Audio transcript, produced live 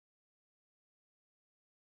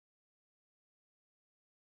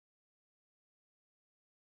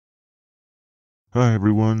Hi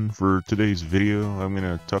everyone, for today's video I'm going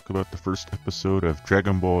to talk about the first episode of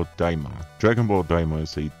Dragon Ball Daima. Dragon Ball Daima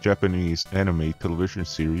is a Japanese anime television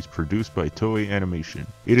series produced by Toei Animation.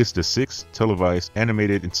 It is the 6th televised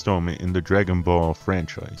animated installment in the Dragon Ball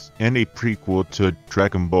franchise, and a prequel to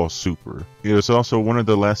Dragon Ball Super. It was also one of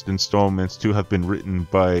the last installments to have been written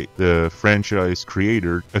by the franchise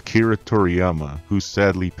creator Akira Toriyama, who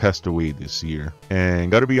sadly passed away this year.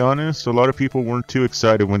 And gotta be honest, a lot of people weren't too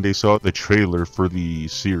excited when they saw the trailer for the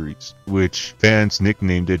series, which fans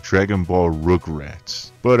nicknamed it Dragon Ball Rugrats.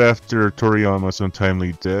 But after Toriyama's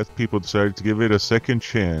untimely death, people decided to give it a second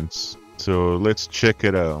chance. So let's check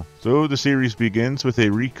it out. So the series begins with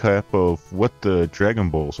a recap of what the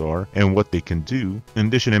Dragon Balls are and what they can do. In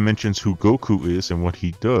addition, it mentions who Goku is and what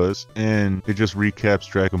he does, and it just recaps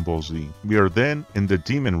Dragon Ball Z. We are then in the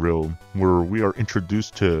Demon Realm, where we are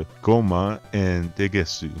introduced to Goma and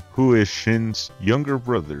Degesu, who is Shin's younger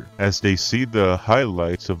brother, as they see the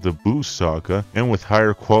highlights of the Buu saga and with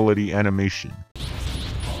higher quality animation.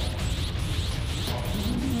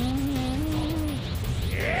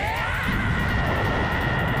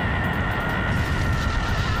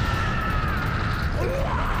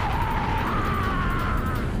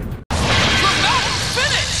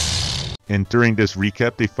 And during this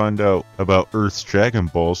recap, they find out about Earth's Dragon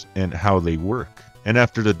Balls and how they work. And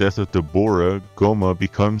after the death of Deborah, Goma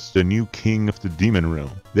becomes the new king of the Demon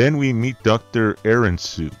Realm. Then we meet Dr.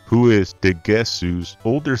 Erensu, who is Degesu's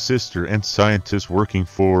older sister and scientist working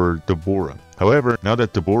for Deborah. However, now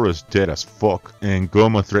that Deborah is dead as fuck, and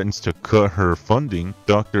Goma threatens to cut her funding,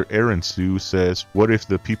 Dr. Erensu says, what if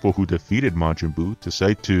the people who defeated Majin Buu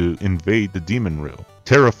decide to invade the Demon Realm?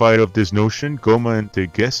 Terrified of this notion, Goma and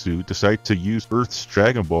Degesu decide to use Earth's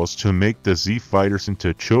Dragon Balls to make the Z Fighters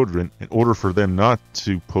into children in order for them not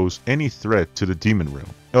to pose any threat to the Demon Realm.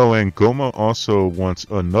 Oh, and Goma also wants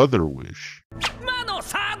another wish.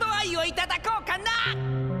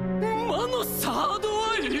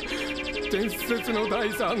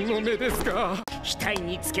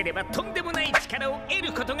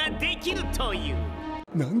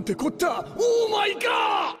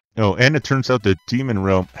 Oh, and it turns out the Demon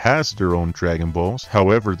Realm has their own Dragon Balls.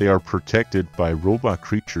 However, they are protected by robot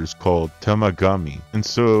creatures called Tamagami. And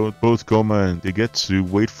so both Goma and Degetsu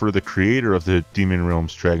wait for the creator of the Demon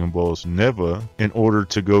Realm's Dragon Balls, Neva, in order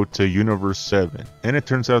to go to Universe 7. And it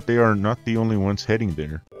turns out they are not the only ones heading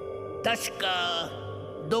there.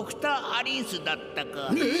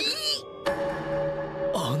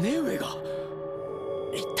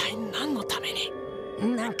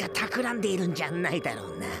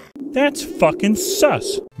 That's fucking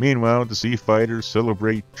sus. Meanwhile, the Z Fighters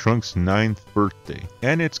celebrate Trunks' 9th birthday,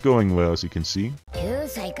 and it's going well, as you can see. 9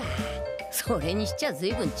歳か。それにしちゃ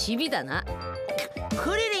随分チビだな。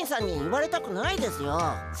クリリンさんに言われたくないですよ。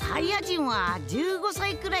サイヤ人は15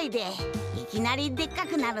歳くらいでいきなりでっか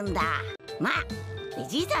くなるんだ。まあ、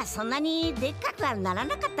実はそんなにでっかくはなら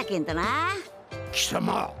なかったけんどな。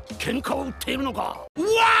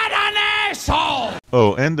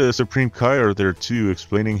 Oh, and the Supreme Kai are there too,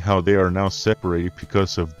 explaining how they are now separated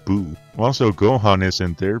because of Buu. Also, Gohan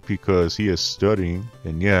isn't there because he is studying,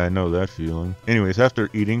 and yeah, I know that feeling. Anyways, after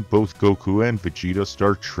eating, both Goku and Vegeta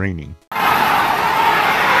start training.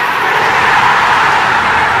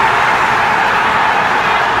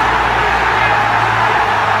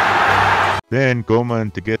 Then Goma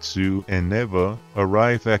and Degetsu and Neva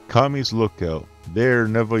arrive at Kami's lookout. There,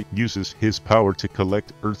 Neva uses his power to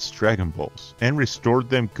collect Earth's Dragon Balls and restore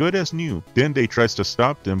them good as new. Then they tries to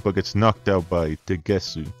stop them but gets knocked out by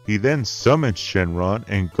Degetsu. He then summons Shenron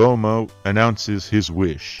and Goma announces his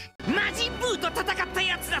wish.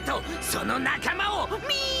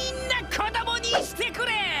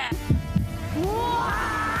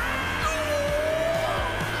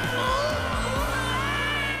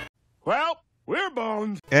 Well, we're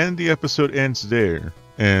boned. And the episode ends there.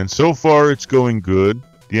 And so far it's going good.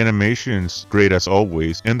 The animation's great as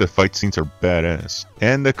always, and the fight scenes are badass.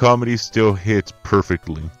 And the comedy still hits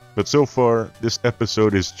perfectly. But so far, this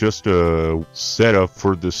episode is just a setup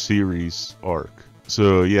for the series arc.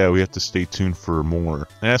 So yeah, we have to stay tuned for more.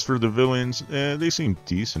 As for the villains, they seem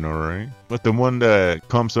decent, alright. But the one that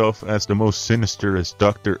comes off as the most sinister is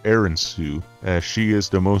Dr. Erensu, as she is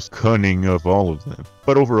the most cunning of all of them.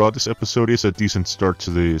 But overall, this episode is a decent start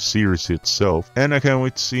to the series itself, and I can't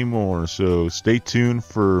wait to see more, so stay tuned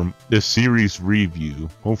for the series review.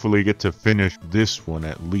 Hopefully I get to finish this one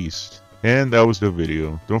at least. And that was the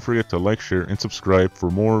video. Don't forget to like, share, and subscribe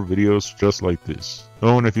for more videos just like this.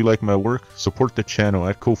 Oh, and if you like my work, support the channel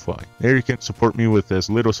at Ko-Fi. There you can support me with as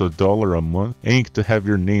little as $1 a month, and you get to have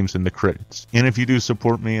your names in the credits. And if you do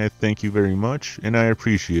support me, I thank you very much, and I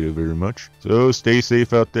appreciate it very much. So stay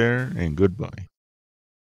safe out there, and goodbye.